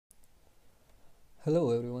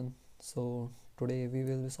Hello everyone. So today we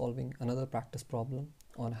will be solving another practice problem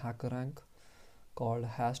on Hackerrank called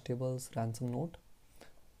hash tables ransom note.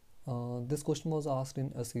 This question was asked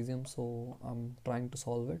in Arcesium, so I'm trying to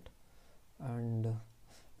solve it, and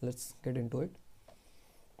let's get into it.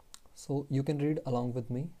 So you can read along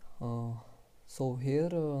with me. So here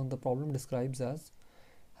the problem describes as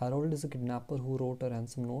Harold is a kidnapper who wrote a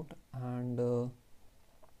ransom note, and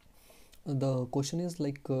the question is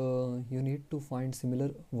you need to find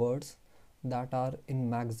similar words that are in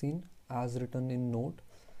magazine as written in note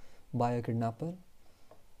by a kidnapper.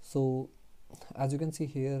 So as you can see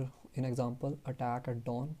here in example, attack at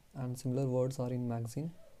dawn, and similar words are in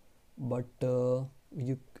magazine, but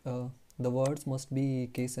you the words must be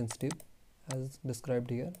case sensitive as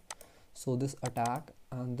described here. So this attack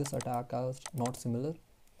and this attack are not similar,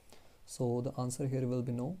 so the answer here will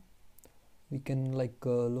be no. We can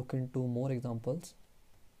look into more examples.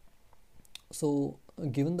 So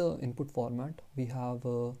given the input format, we have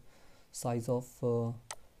size of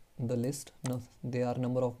the list. No, they are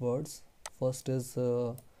number of words. First is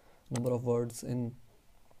number of words in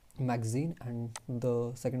magazine, and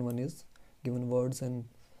the second one is given words in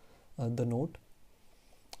the note.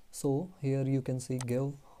 So here you can see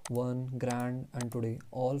give, one, grand, and today.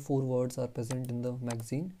 All four words are present in the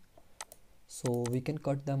magazine, so we can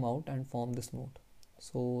cut them out and form this note.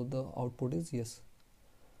 So the output is yes.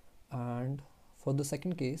 And for the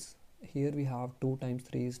second case, here we have 2 times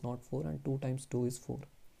 3 is not 4, and 2 times 2 is 4.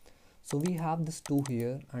 So we have this 2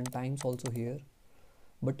 here and times also here,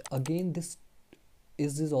 but again this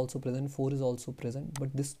is also present, 4 is also present,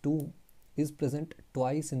 but this 2 is present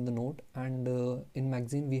twice in the note, and in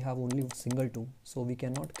magazine we have only single 2, so we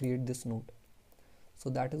cannot create this note. So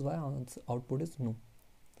that is why output is no.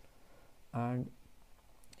 And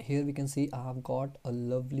here we can see I have got a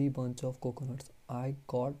lovely bunch of coconuts. I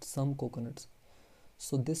got some coconuts.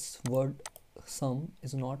 So this word some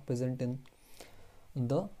is not present in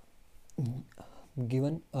the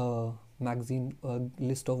given magazine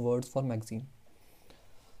list of words for magazine.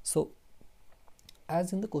 So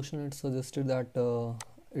as in the question it suggested that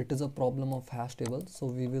it is a problem of hash table, so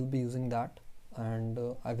we will be using that, and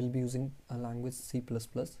I will be using a language C++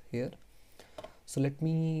 here. So let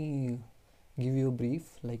me give you a brief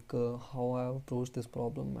how I have approached this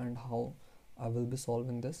problem and how I will be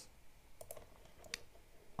solving this.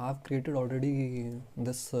 I have created already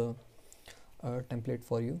this template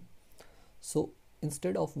for you. So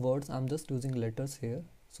instead of words I'm just using letters here.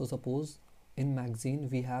 So suppose in magazine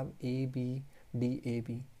we have A, B, D, A,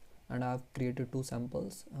 B, and I have created two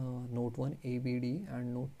samples, note 1 A, B, D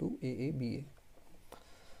and note 2 A, A, B, A.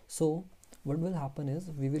 So what will happen is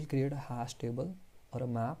we will create a hash table or a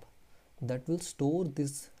map that will store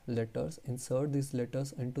these letters, insert these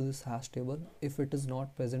letters into this hash table if it is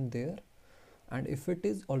not present there, and if it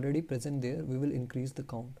is already present there we will increase the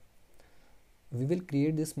count. We will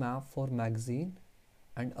create this map for magazine,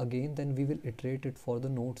 and again then we will iterate it for the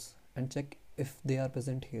notes and check if they are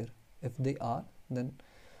present here. If they are, then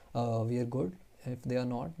we are good. If they are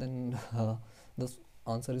not, then the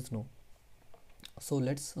answer is no. So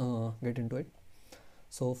let's get into it.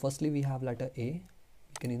 So firstly we have letter A.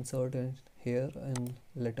 We can insert it here in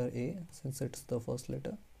letter A since it's the first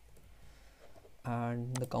letter,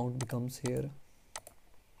 and the count becomes here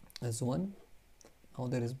as 1. Now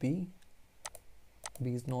there is B.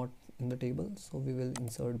 B is not in the table, so we will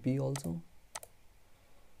insert B also,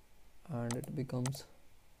 and it becomes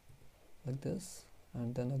like this,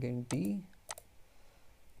 and then again D.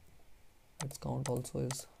 Its count also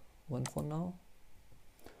is 1 for now.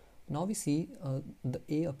 Now we see the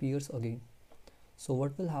A appears again. So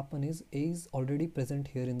what will happen is A is already present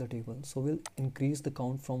here in the table, so we'll increase the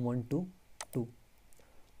count from 1 to 2.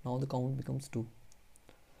 Now the count becomes 2.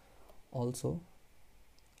 Also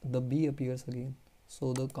the B appears again,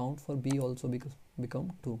 so the count for B also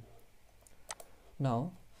become 2.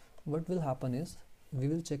 Now what will happen is we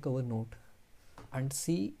will check our note and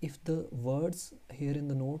see if the words here in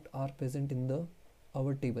the note are present in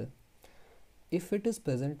our table. If it is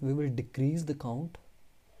present, we will decrease the count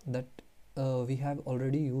that we have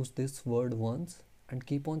already used this word once, and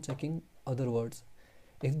keep on checking other words.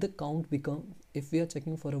 If we are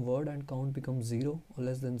checking for a word and count becomes 0 or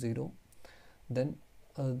less than 0, then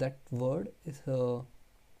that word is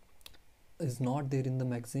not there in the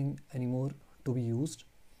magazine anymore to be used.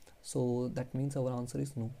 So that means our answer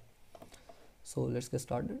is no. So let's get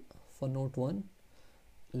started. For note 1,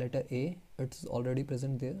 letter A, it's already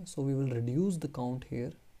present there, so we will reduce the count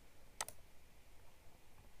here.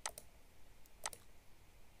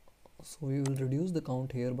 So we will reduce the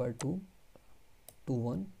count here by 2 to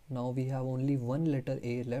 1. Now we have only one letter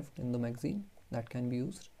A left in the magazine, that can be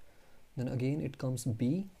used. Then again it comes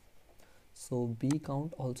B, so B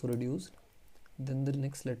count also reduced. Then the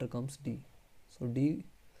next letter comes D, so D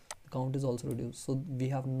count is also reduced. So we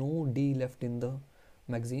have no D left in the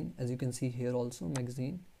magazine. As you can see here also,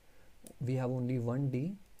 magazine we have only one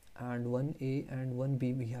D and one A and one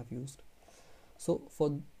B we have used. So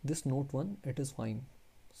for this note 1 it is fine.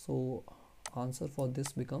 So answer for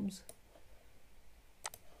this becomes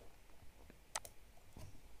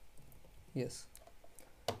yes.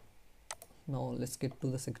 Now let's get to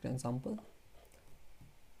the second example,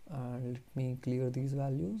 and let me clear these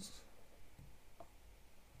values.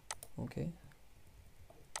 Okay,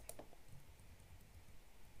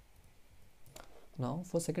 now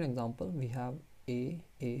for second example we have A,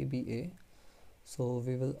 B, A. So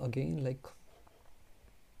we will again like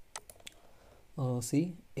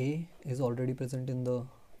see A is already present in the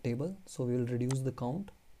table, so we will reduce the count,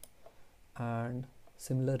 and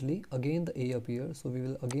similarly again the A appears, so we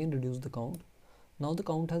will again reduce the count. Now the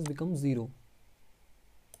count has become 0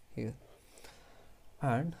 here,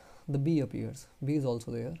 and the B appears. B is also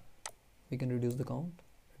there, we can reduce the count,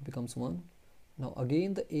 it becomes 1. Now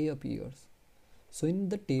again the A appears, so in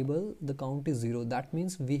the table the count is 0. That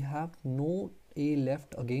means we have no A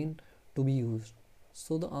left again to be used.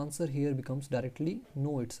 So the answer here becomes directly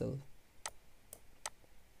no itself.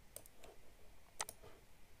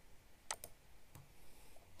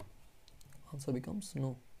 Answer becomes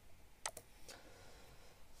no.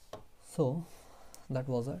 So that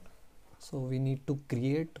was it. So we need to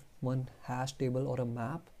create one hash table or a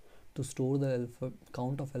map to store the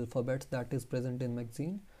count of alphabets that is present in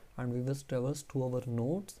magazine, and we will traverse to our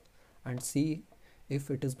nodes and see if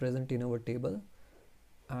it is present in our table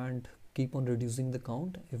and keep on reducing the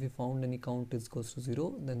count. If we found any count is equals to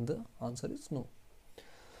 0, then the answer is no.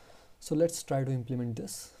 So let's try to implement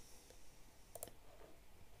this.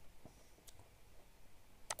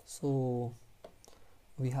 So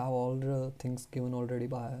we have all the things given already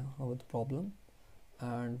by our problem,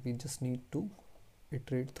 and we just need to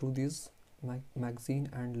iterate through this magazine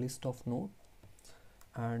and list of node,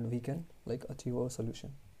 and we can like achieve our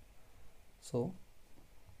solution. So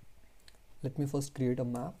let me first create a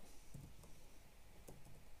map.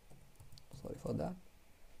 Sorry for that.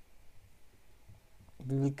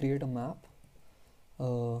 We will create a map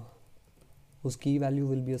whose key value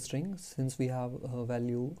will be a string, since we have a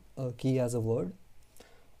value key as a word,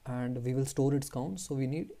 and we will store its count, so we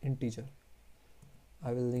need integer.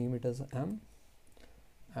 I will name it as m,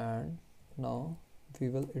 and now we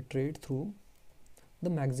will iterate through the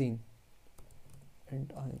magazine.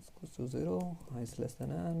 Int I is equals to 0, I is less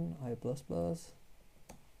than n, I plus plus.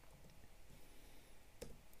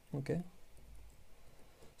 Okay,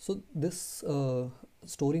 so this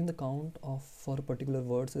storing the count of for particular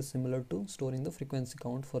words is similar to storing the frequency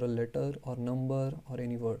count for a letter or number or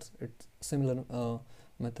any words. It's similar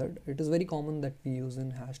method. It is very common that we use in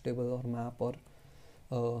hash table or map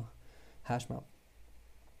or hash map.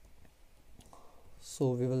 So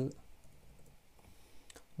we will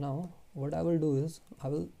now what I will do is I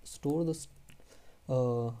will store this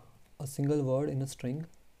a single word in a string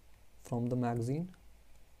from the magazine.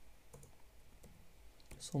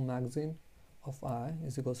 So magazine of I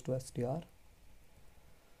is equals to str.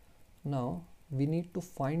 Now we need to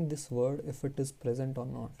find this word if it is present or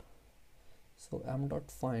not. So m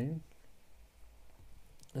dot find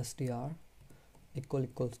str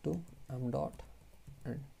equals to m dot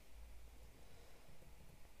end.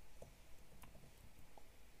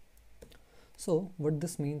 So what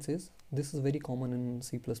this means is, this is very common in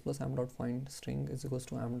C++, m dot find string is equals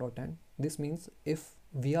to m dot end. This means if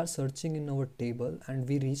we are searching in our table and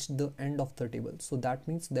we reach the end of the table, so that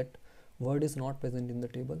means that word is not present in the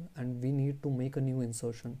table and we need to make a new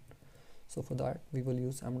insertion. So for that we will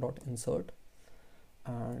use m dot insert,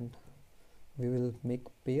 and we will make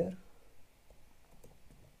pair.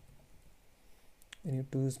 We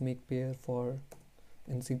need to use make pair for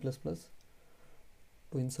in C++ to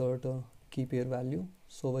insert a key pair value.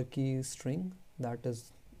 So our key is string, that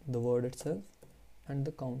is the word itself, and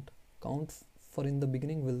the count for in the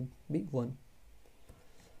beginning will be 1.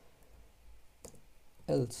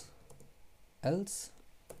 Else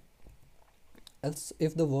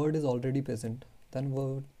if the word is already present, then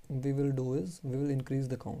what we will do is we will increase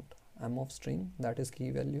the count m of string, that is key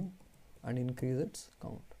value, and increase its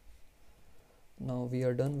count. Now we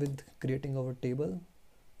are done with creating our table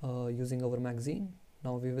using our magazine.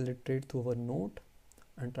 Now we will iterate through our node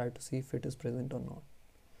and try to see if it is present or not.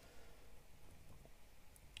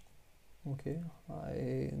 Okay,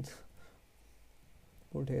 I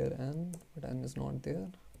put here n, but n is not there.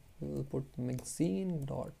 We will put magazine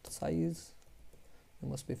dot size You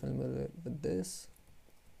must be familiar with this.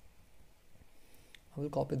 I will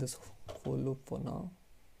copy this for loop for now.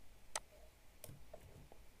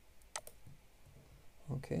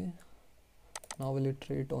 Okay, now we'll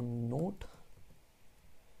iterate on note,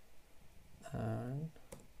 and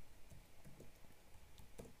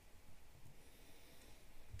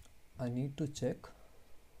I need to check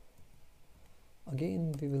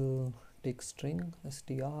again. We will take string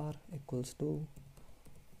str equals to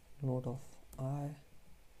note of I.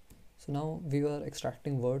 So now we were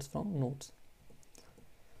extracting words from notes.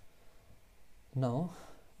 Now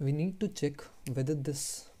we need to check whether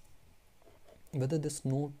this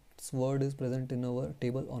notes word is present in our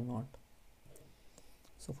table or not.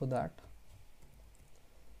 So for that,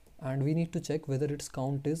 and we need to check whether its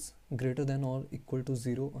count is greater than or equal to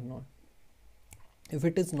 0 or not. If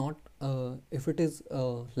it is not, if it is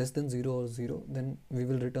less than 0 or 0, then we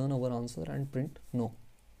will return our answer and print no.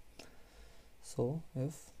 So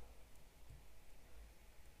if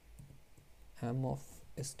m of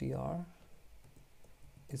str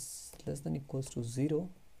is less than equals to 0,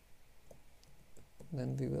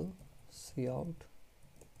 then we will see out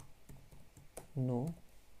no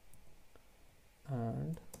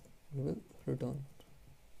and we will return.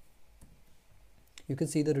 You can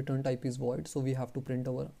see the return type is void, so we have to print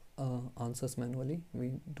our answers manually.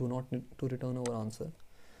 We do not need to return our answer.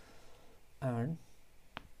 And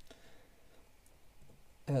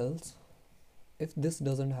else, if this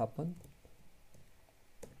doesn't happen,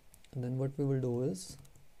 then what we will do is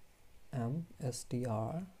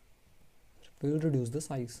mstr, we will reduce the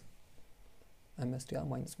size, mstr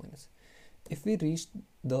minus minus. If we reach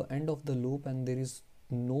the end of the loop and there is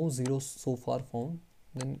no zeros so far found,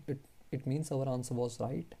 then it means our answer was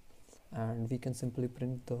right, and we can simply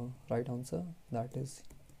print the right answer, that is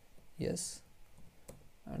yes,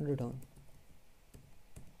 and return.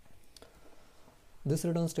 This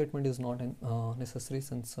return statement is not necessary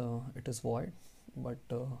since it is void, but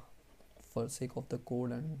for sake of the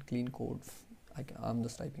code and clean code, I'm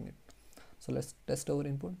just typing it. So let's test our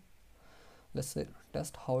input. Let's say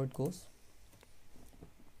test how it goes.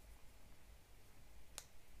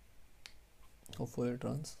 Hopefully it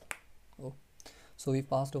runs. Oh, so we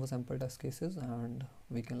passed our sample test cases, and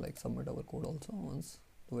we can like submit our code also once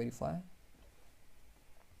to verify.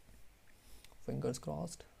 Fingers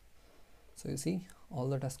crossed. So you see all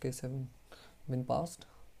the test cases have been passed.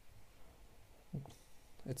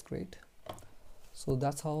 It's great. So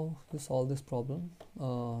that's how you solve this problem.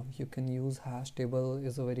 You can use hash table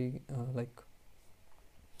is a very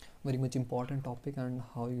very much important topic, and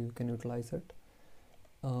how you can utilize it.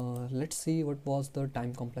 Let's see what was the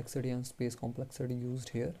time complexity and space complexity used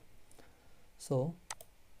here. So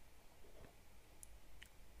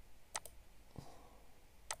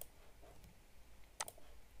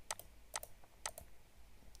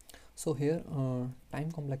here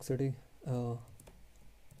time complexity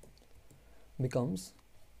becomes,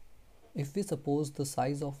 if we suppose the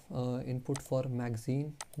size of input for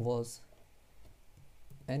magazine was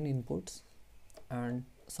n inputs and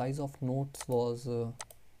size of notes was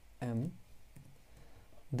m,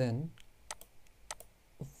 then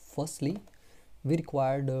firstly we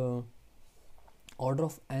required order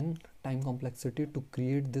of n time complexity to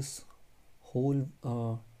create this whole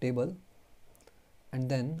table, and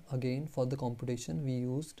then again for the computation we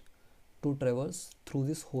used to traverse through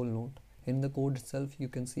this whole node. In the code itself you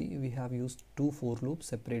can see we have used two for loops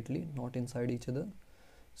separately, not inside each other.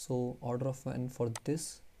 So order of n for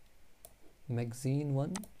this magazine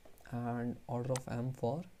one and order of m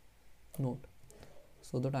for node.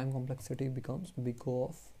 So the time complexity becomes big O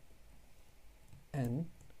of n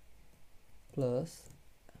plus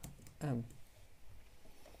m.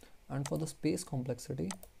 And for the space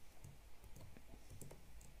complexity,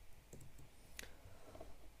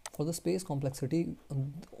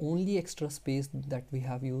 only extra space that we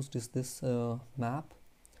have used is this map,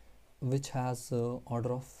 which has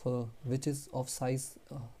order of which is of size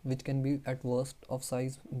which can be at worst of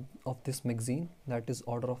size of this magazine, that is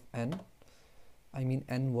order of n, I mean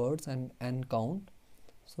n words and n count,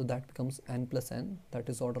 so that becomes n plus n, that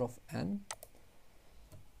is order of n,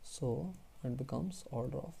 so it becomes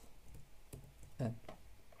order of n.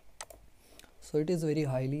 So it is very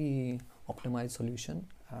highly optimized solution,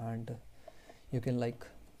 and you can like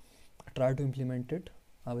try to implement it.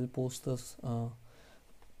 I will post this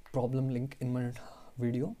problem link in my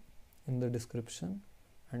video in the description,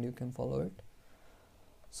 and you can follow it.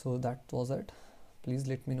 So that was it. Please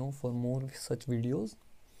let me know for more such videos.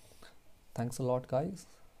 Thanks a lot guys.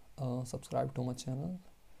 Subscribe to my channel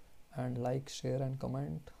and like, share and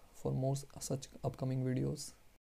comment for more such upcoming videos.